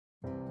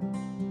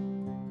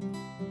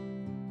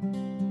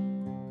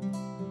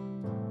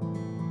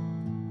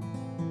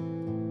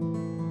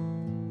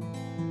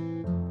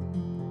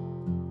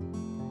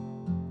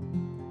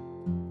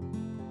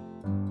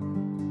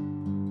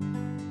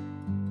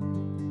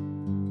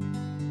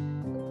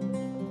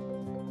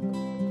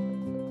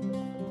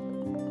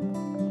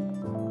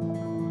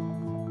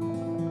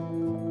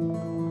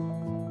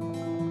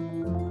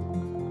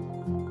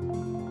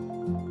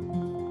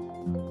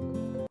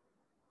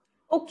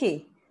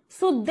Okay,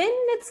 so then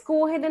let's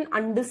go ahead and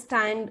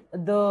understand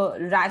the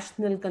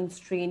rational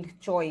constraint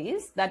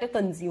choice that a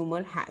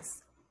consumer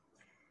has.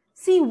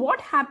 See,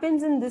 what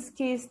happens in this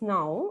case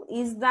now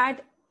is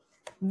that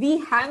we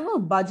have a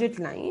budget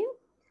line.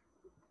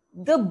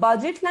 The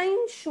budget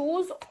line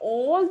shows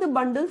all the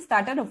bundles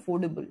that are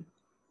affordable.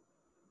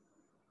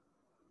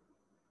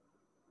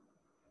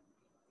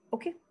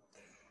 Okay.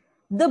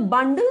 The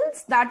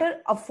bundles that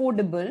are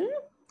affordable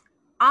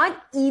are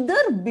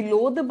either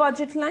below the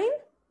budget line.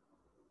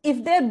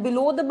 If they're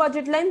below the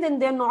budget line, then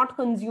they're not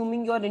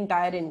consuming your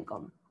entire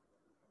income.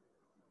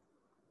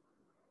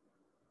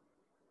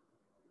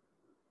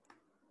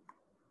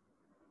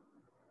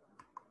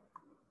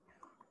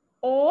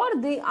 Or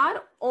they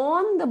are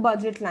on the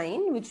budget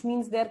line, which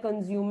means they're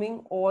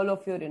consuming all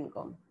of your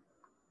income.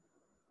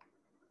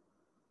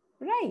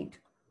 Right.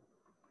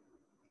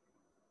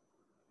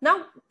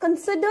 Now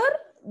consider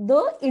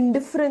the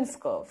indifference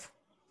curve.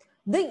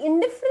 The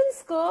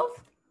indifference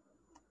curve,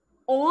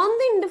 on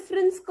the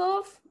indifference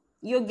curve,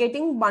 you're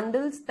getting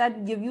bundles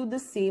that give you the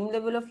same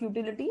level of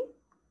utility.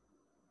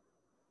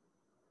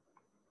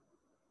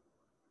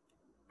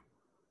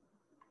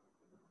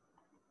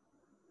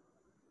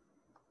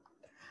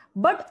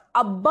 But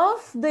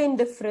above the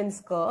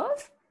indifference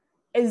curve,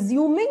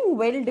 assuming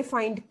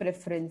well-defined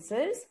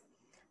preferences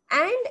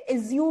and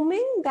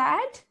assuming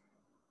that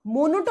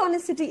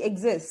monotonicity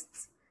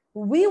exists,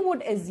 we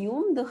would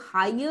assume the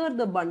higher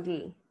the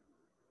bundle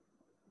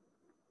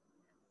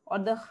or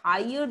the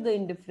higher the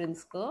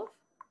indifference curve,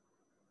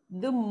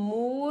 the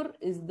more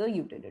is the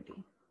utility.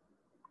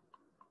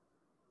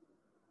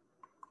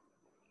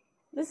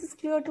 This is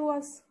clear to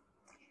us.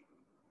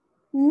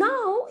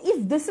 Now,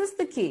 if this is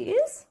the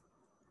case,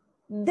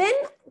 then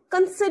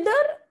consider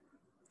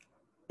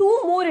two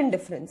more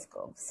indifference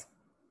curves.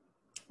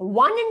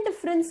 One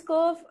indifference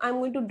curve I'm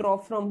going to draw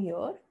from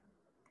here.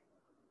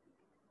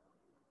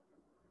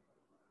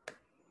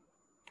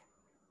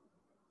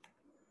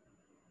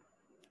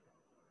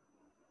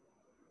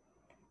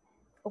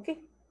 Okay,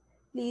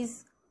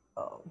 please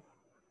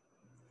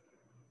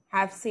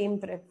have same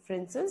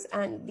preferences,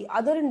 and the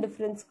other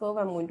indifference curve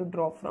I'm going to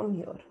draw from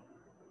here.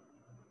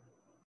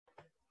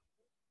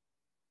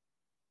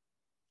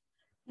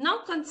 Now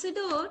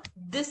consider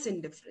this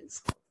indifference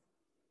curve.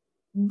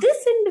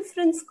 This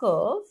indifference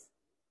curve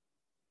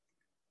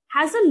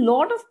has a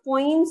lot of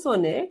points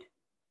on it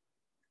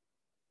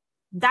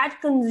that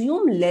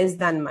consume less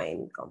than my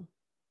income.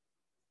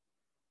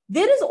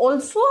 There is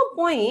also a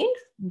point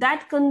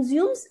that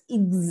consumes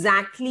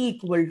exactly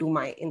equal to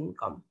my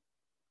income.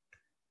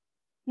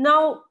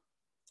 Now,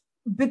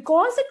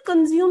 because it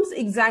consumes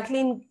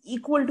exactly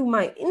equal to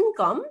my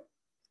income,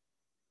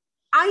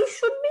 I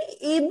should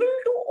be able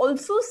to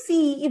also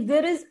see if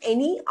there is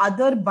any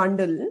other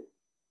bundle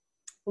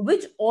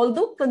which,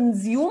 although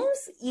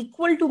consumes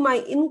equal to my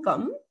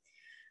income,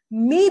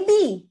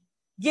 maybe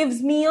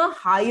gives me a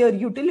higher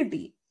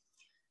utility.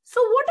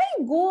 So what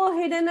I go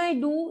ahead and I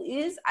do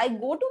is I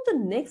go to the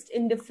next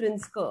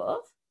indifference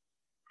curve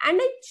and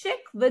I check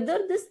whether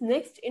this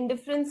next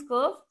indifference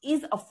curve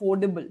is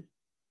affordable.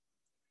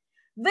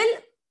 Well,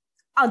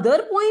 other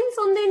points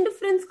on the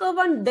indifference curve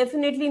are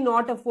definitely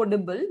not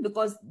affordable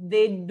because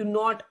they do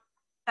not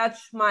touch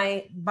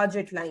my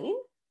budget line.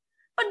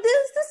 But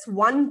there is this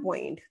one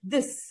point,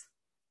 this.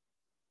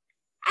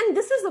 And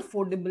this is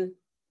affordable.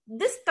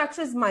 This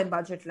touches my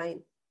budget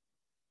line.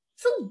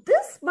 So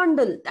this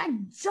bundle that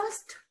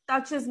just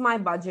touches my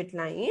budget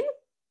line,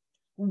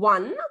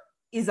 one,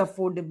 is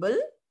affordable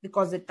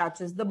because it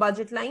touches the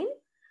budget line.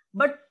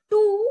 But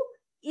two,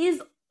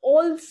 is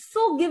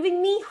also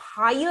giving me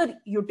higher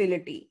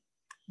utility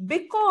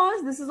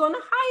because this is on a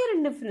higher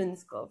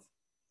indifference curve.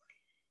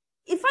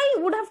 If I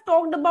would have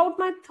talked about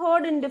my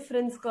third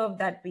indifference curve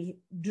that we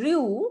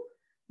drew,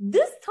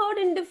 this third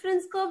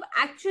indifference curve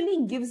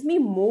actually gives me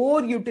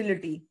more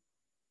utility,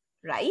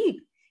 right?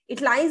 It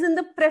lies in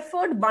the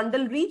preferred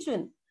bundle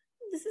region.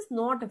 This is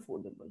not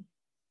affordable.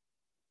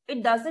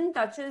 It doesn't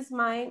touches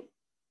my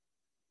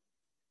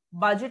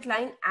budget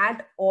line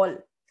at all.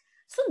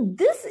 So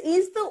this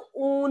is the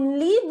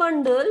only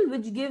bundle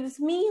which gives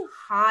me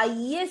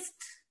highest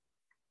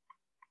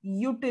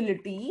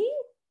utility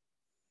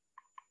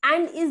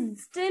and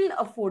is still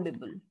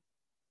affordable.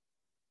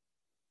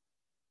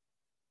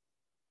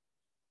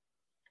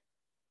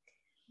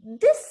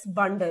 This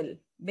bundle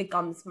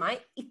becomes my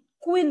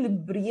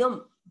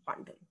equilibrium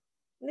bundle.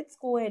 Let's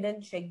go ahead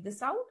and check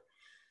this out.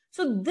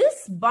 So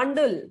this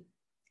bundle,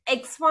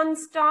 X1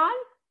 star,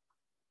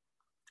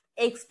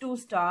 X2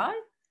 star,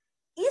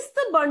 is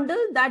the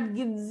bundle that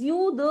gives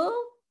you the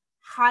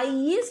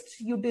highest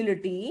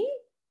utility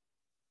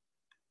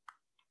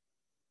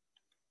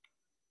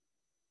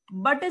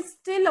but is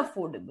still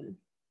affordable.